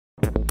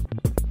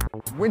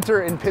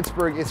Winter in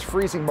Pittsburgh is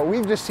freezing, but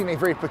we've just seen a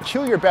very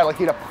peculiar battle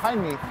heat up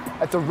behind me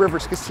at the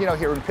Rivers Casino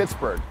here in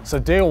Pittsburgh. So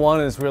day one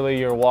is really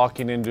you're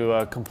walking into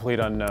a complete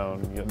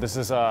unknown. This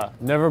is a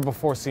never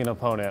before seen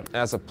opponent.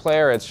 As a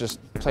player, it just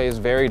plays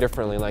very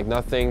differently, like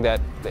nothing that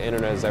the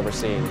internet has ever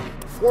seen.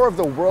 4 of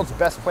the world's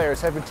best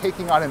players have been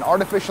taking on an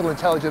artificial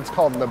intelligence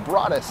called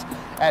Lebradas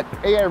at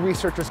AI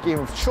researchers' game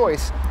of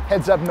choice,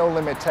 Heads Up No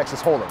Limit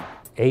Texas Hold'em.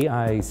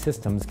 AI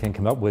systems can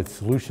come up with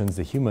solutions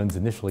that humans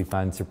initially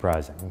find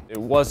surprising.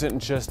 It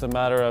wasn't just a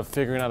matter of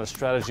figuring out a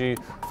strategy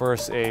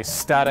versus a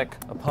static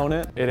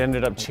opponent. It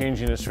ended up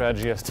changing the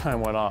strategy as time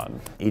went on.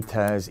 It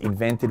has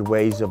invented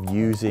ways of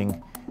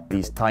using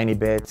these tiny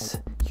bets,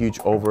 huge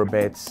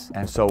overbets,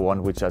 and so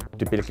on, which are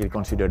typically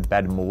considered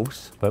bad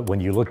moves. But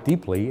when you look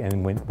deeply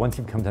and once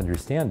you've come to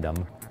understand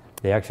them,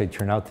 they actually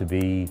turn out to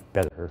be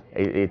better.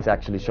 It's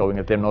actually showing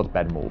that they're not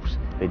bad moves.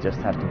 They just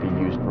have to be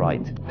used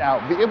right. Now,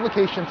 the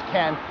implications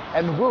can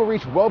and will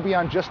reach well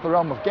beyond just the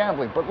realm of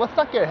gambling, but let's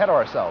not get ahead of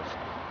ourselves.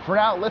 For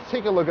now, let's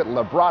take a look at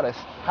Lebradas,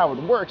 how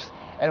it works,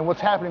 and what's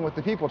happening with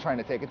the people trying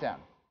to take it down.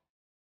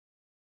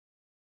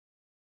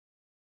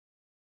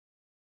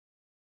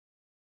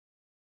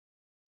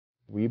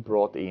 We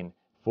brought in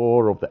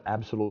 4 of the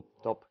absolute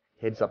top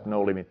Heads Up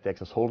No Limit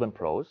Texas Hold'em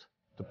pros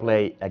to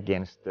play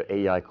against the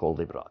AI called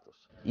Lebradas.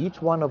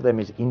 Each one of them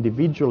is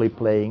individually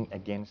playing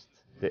against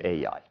the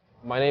AI.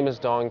 My name is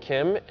Dong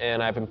Kim,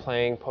 and I've been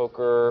playing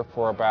poker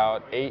for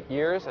about 8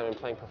 years. I've been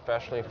playing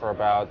professionally for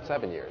about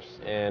 7 years,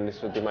 and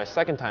this would be my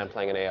second time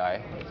playing an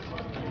AI.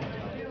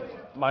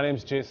 My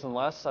name's Jason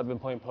Less. I've been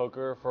playing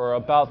poker for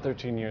about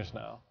 13 years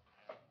now.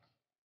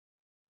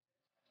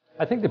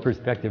 I think the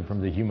perspective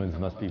from the humans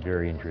must be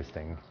very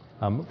interesting.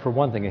 For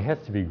one thing, it has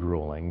to be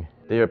grueling.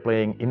 They are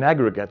playing in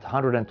aggregate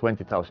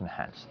 120,000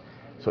 hands.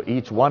 So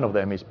each one of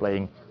them is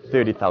playing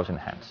 30,000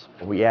 hands.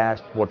 We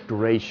asked what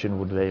duration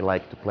would they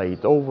like to play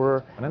it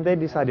over, and then they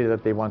decided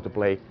that they want to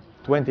play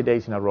 20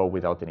 days in a row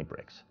without any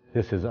breaks.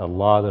 This is a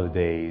lot of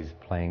days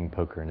playing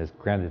poker, and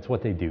granted, it's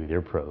what they do.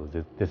 They're pros.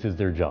 This is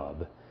their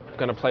job. I'm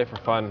gonna play for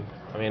fun.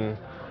 I mean,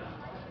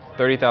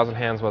 30,000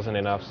 hands wasn't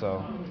enough,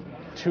 so.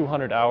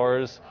 200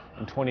 hours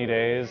in 20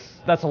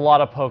 days. That's a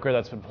lot of poker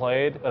that's been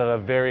played, but at a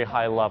very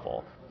high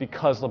level,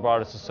 because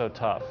Lebradas is so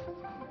tough.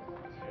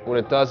 What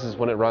it does is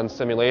when it runs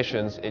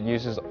simulations, it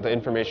uses the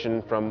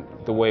information from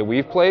the way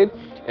we've played,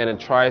 and it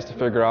tries to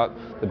figure out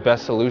the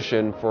best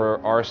solution for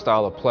our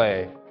style of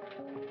play.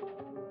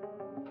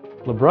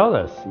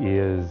 Lebradas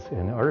is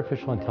an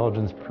artificial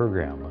intelligence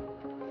program.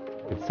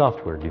 It's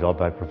software developed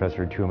by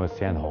Professor Tuomas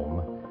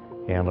Sandholm,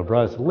 and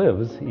Lebradas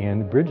lives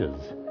in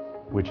Bridges,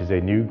 which is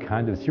a new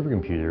kind of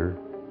supercomputer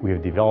we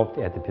have developed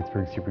at the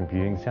Pittsburgh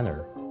Supercomputing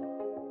Center.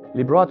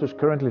 Lebradas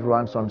currently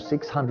runs on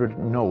 600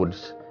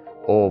 nodes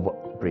of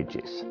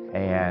Bridges,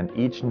 and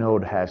each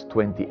node has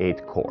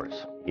 28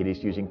 cores. It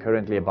is using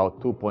currently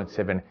about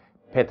 2.7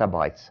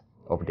 petabytes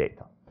of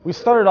data. We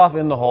started off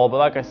in the hole, but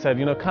like I said,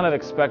 kind of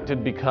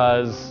expected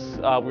because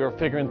we were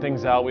figuring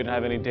things out. We didn't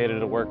have any data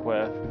to work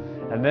with.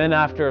 And then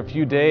after a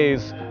few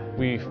days,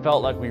 we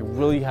felt like we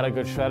really had a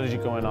good strategy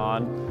going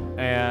on.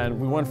 And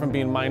we went from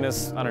being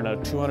minus, 200,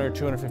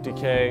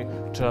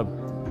 250K to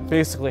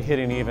basically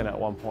hitting even at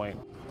one point.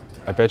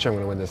 I bet you I'm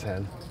gonna win this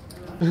hand.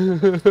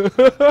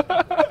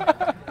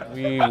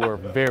 We were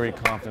very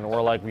confident.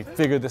 We're like, we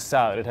figured this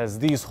out. It has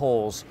these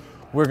holes.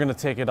 We're gonna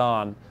take it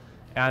on.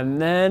 And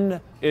then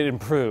it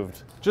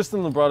improved. Just in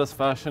Lebradas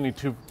fashion, he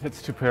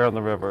hits 2 pair on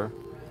the river.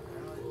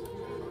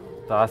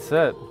 That's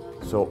it.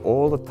 So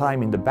all the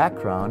time in the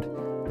background,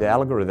 the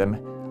algorithm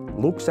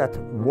looks at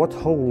what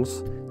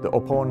holes the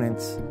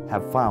opponents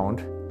have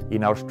found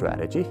in our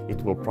strategy.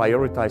 It will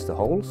prioritize the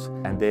holes,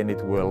 and then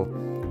it will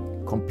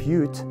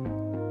compute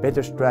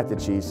better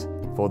strategies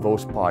for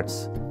those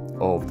parts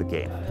of the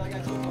game.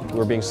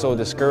 We're being so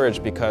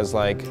discouraged because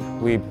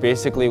we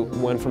basically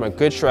went from a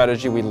good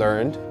strategy we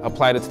learned,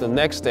 applied it to the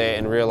next day,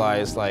 and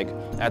realized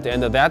at the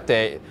end of that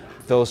day,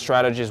 those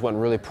strategies went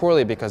really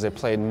poorly because they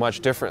played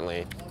much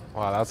differently.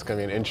 Wow, that's gonna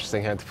be an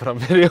interesting hand to put on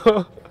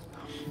video.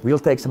 We'll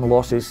take some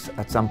losses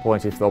at some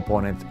point if the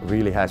opponent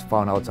really has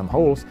found out some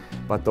holes,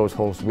 but those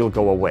holes will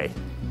go away.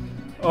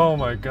 Oh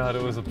my God,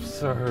 it was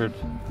absurd.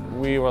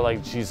 We were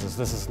like, Jesus,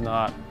 this is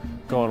not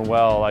going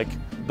well.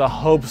 The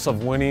hopes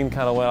of winning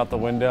kind of went out the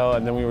window,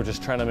 and then we were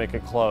just trying to make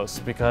it close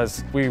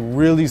because we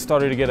really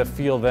started to get a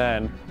feel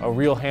then, a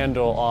real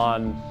handle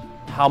on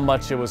how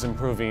much it was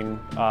improving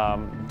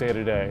day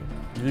to day.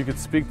 If you could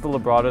speak to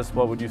Lebradas,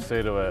 what would you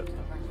say to it?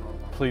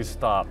 Please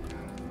stop.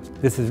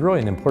 This is really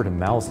an important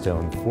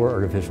milestone for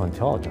artificial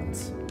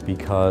intelligence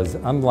because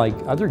unlike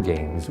other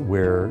games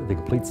where the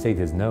complete state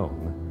is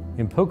known,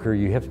 in poker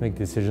you have to make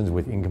decisions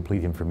with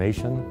incomplete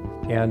information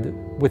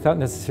and without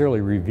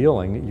necessarily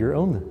revealing your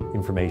own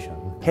information.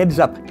 Heads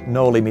Up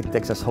No Limit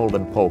Texas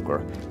Hold'em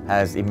Poker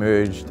has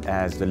emerged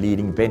as the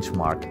leading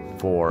benchmark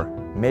for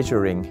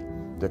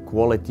measuring the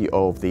quality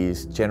of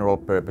these general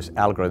purpose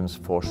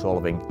algorithms for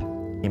solving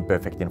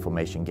imperfect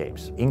information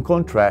games. In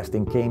contrast,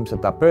 in games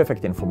that are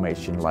perfect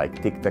information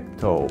like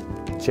tic-tac-toe,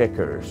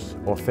 checkers,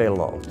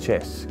 Othello,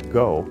 chess,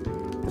 Go,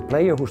 the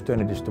player whose turn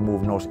it is to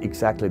move knows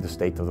exactly the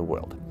state of the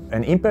world.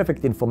 An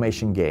imperfect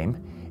information game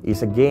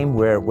is a game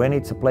where when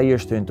it's a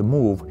player's turn to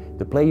move,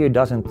 the player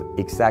doesn't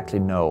exactly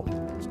know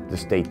the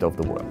state of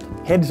the world.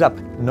 Heads Up,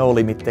 No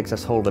Limit,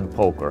 Texas Hold'em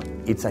Poker,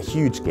 it's a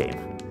huge game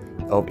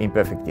of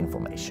imperfect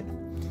information.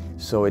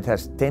 So it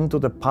has 10 to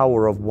the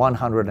power of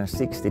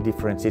 160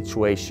 different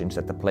situations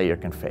that the player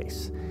can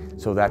face.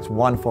 So that's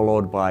 1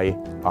 followed by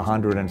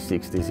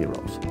 160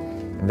 zeros.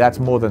 And that's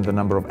more than the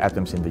number of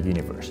atoms in the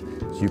universe.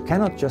 So you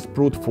cannot just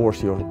brute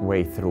force your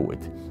way through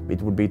it.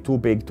 It would be too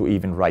big to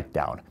even write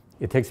down.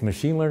 It takes a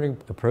machine learning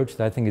approach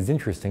that I think is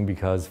interesting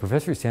because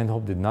Professor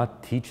Sandholm did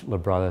not teach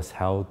Lebradas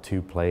how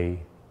to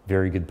play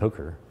very good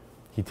poker.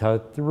 He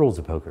taught the rules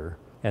of poker.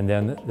 And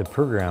then the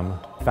program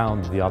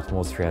found the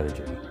optimal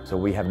strategy. So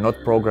we have not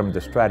programmed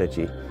the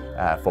strategy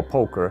for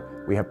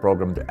poker, we have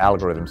programmed the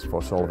algorithms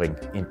for solving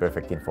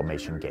imperfect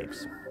information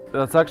games.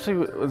 That's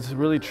actually what's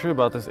really true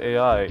about this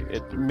AI.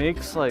 It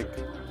makes like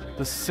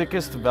the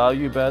sickest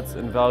value bets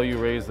and value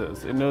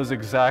raises. It knows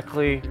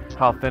exactly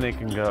how thin it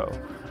can go.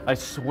 I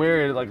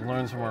swear it like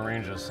learns from our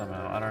ranges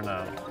somehow, I don't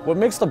know. What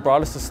makes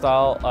Lebradas'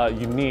 style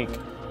unique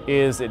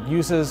is it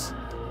uses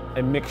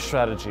a mixed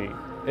strategy.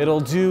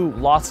 It'll do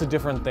lots of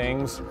different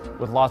things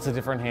with lots of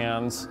different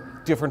hands,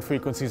 different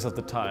frequencies at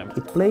the time.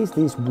 It plays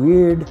these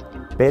weird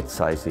bet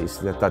sizes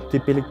that are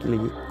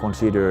typically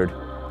considered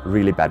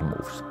really bad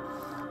moves.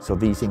 So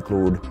these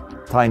include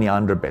tiny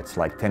underbets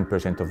like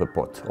 10% of the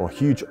pot, or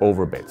huge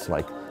overbets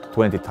like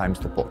 20 times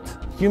the pot.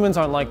 Humans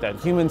aren't like that.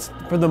 Humans,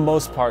 for the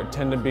most part,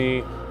 tend to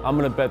be, I'm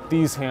gonna bet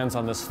these hands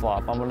on this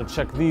flop. I'm gonna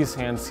check these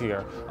hands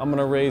here. I'm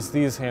gonna raise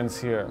these hands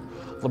here.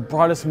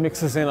 Lebradas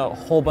mixes in a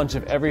whole bunch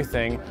of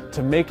everything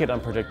to make it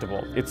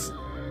unpredictable. It's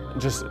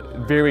just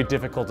very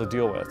difficult to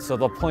deal with. So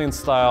the playing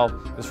style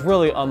is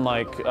really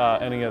unlike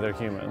any other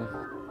human.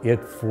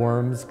 It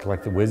forms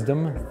collective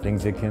wisdom,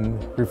 things it can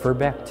refer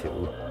back to,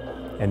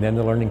 and then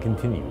the learning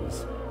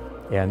continues.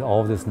 And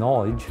all of this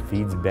knowledge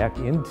feeds back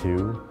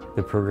into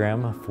the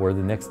program for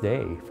the next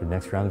day, for the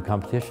next round of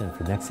competition,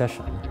 for the next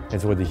session.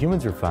 And so what the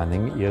humans are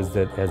finding is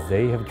that as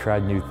they have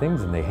tried new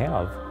things, and they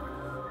have,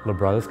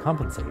 Lebradas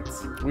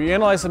compensates. We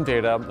analyzed some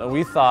data, and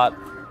we thought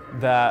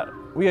that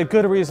we had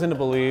good reason to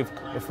believe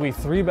if we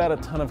 3-bet a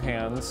ton of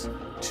hands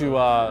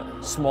to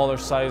smaller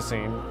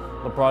sizing,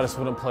 Lebradas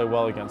wouldn't play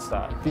well against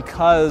that.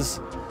 Because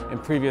in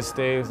previous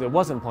days, it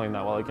wasn't playing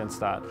that well against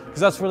that. Because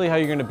that's really how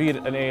you're going to beat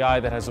an AI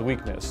that has a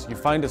weakness. You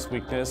find its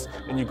weakness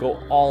and you go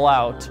all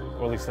out,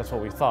 or at least that's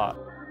what we thought.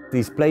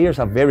 These players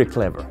are very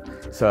clever.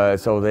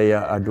 So they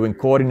are doing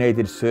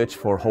coordinated search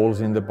for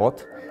holes in the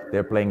bot.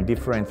 They're playing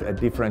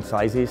different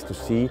sizes to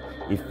see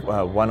if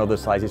one of the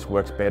sizes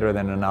works better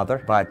than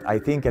another. But I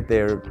think that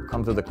they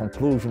come to the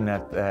conclusion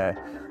that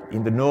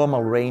in the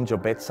normal range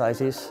of bet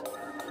sizes,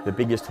 the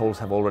biggest holes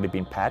have already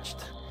been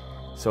patched.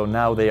 So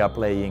now they are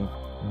playing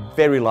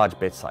very large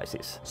bet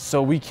sizes.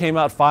 So we came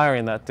out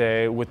firing that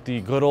day with the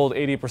good old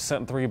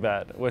 80%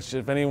 3-bet, which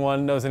if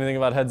anyone knows anything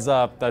about Heads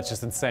Up, that's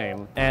just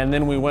insane. And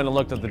then we went and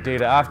looked at the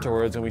data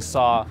afterwards and we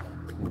saw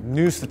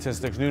new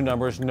statistics, new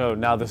numbers. No,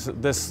 now this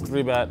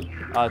 3-bet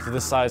to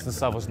this size and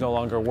stuff was no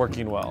longer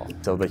working well.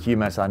 So the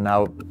humans are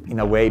now in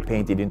a way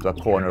painted into a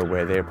corner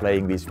where they're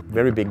playing these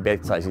very big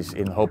bet sizes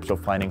in hopes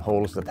of finding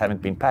holes that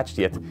haven't been patched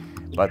yet.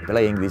 But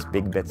playing these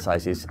big bet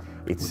sizes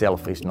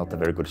itself is not a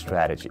very good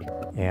strategy.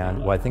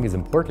 And what I think is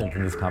important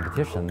in this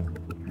competition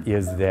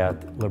is that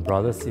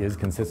Lebradas is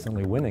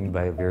consistently winning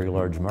by a very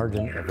large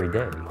margin every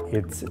day.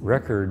 Its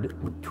record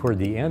toward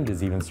the end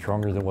is even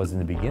stronger than it was in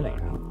the beginning.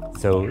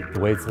 So the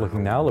way it's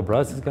looking now,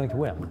 Lebradas is going to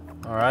win.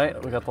 All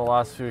right, we got the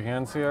last few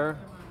hands here.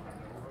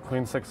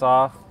 Queen 6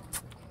 off.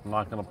 I'm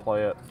not going to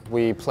play it.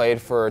 We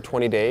played for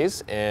 20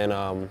 days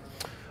and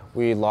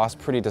we lost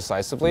pretty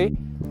decisively.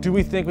 Do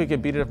we think we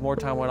could beat it if more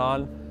time went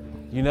on?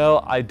 You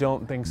know, I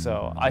don't think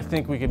so. I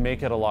think we could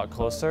make it a lot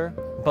closer,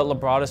 but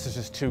Lebradas is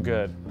just too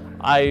good.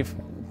 I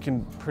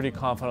can pretty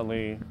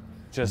confidently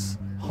just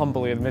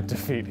humbly admit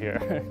defeat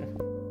here.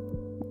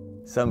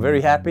 So I'm very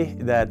happy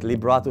that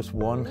Lebradas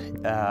won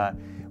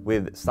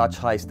with such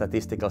high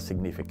statistical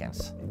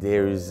significance.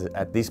 There is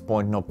at this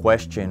point no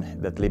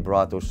question that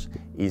Lebradas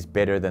is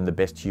better than the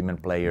best human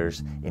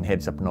players in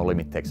Heads Up No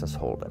Limit Texas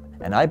Hold'em.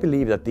 And I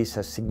believe that this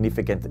has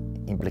significant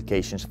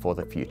implications for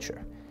the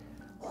future.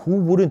 Who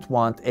wouldn't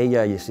want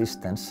AI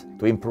assistants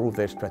to improve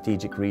their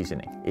strategic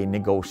reasoning in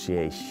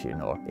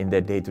negotiation or in their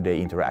day-to-day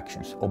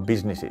interactions or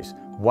businesses?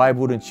 Why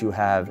wouldn't you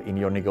have in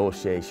your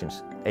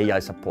negotiations AI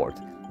support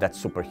that's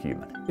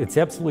superhuman? It's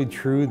absolutely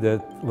true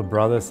that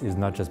Lebradas is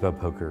not just about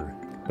poker,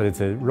 but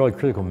it's a really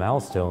critical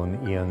milestone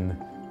in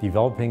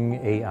developing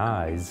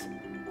AIs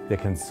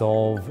that can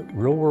solve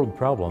real-world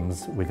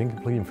problems with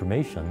incomplete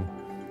information,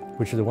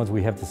 which are the ones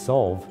we have to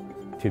solve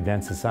to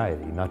advance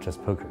society, not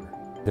just poker.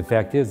 The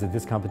fact is that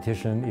this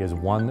competition is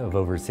one of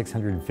over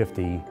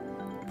 650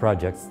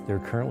 projects that are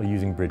currently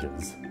using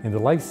bridges. In the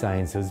life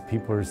sciences,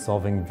 people are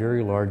solving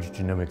very large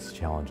genomics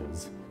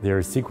challenges.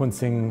 They're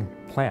sequencing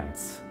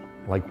plants,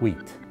 like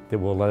wheat, that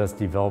will let us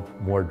develop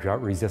more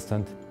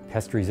drought-resistant,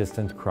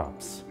 pest-resistant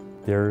crops.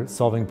 They're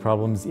solving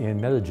problems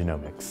in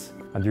metagenomics,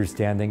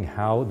 understanding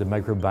how the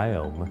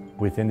microbiome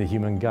within the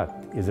human gut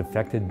is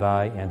affected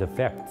by and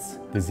affects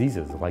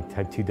diseases like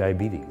type 2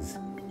 diabetes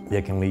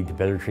that can lead to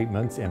better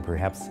treatments and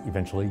perhaps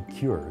eventually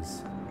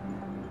cures.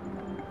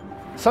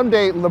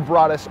 Someday,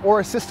 Lebradas or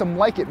a system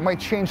like it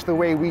might change the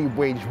way we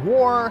wage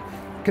war,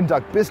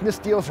 conduct business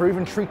deals, or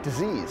even treat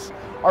disease.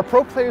 Our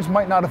pro players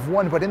might not have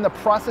won, but in the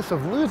process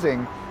of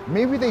losing,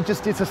 maybe they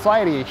just did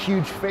society a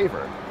huge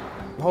favor.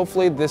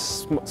 Hopefully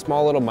this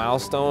small little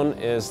milestone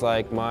is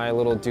like my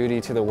little duty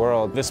to the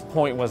world. This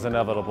point was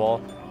inevitable.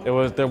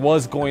 There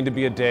was going to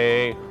be a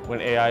day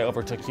when AI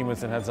overtook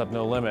humans and heads up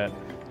no limit.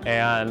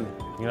 And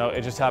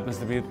it just happens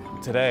to be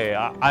today.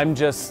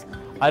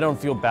 I don't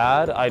feel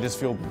bad. I just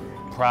feel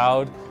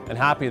proud and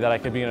happy that I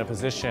could be in a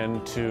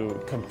position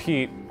to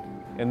compete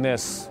in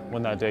this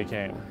when that day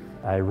came.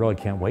 I really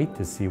can't wait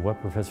to see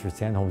what Professor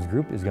Sandholm's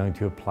group is going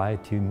to apply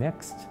to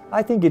next.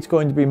 I think it's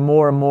going to be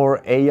more and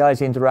more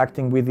AIs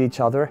interacting with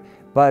each other,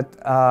 but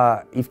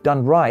if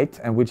done right,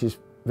 and which is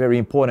very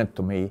important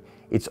to me,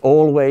 it's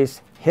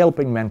always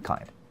helping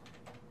mankind.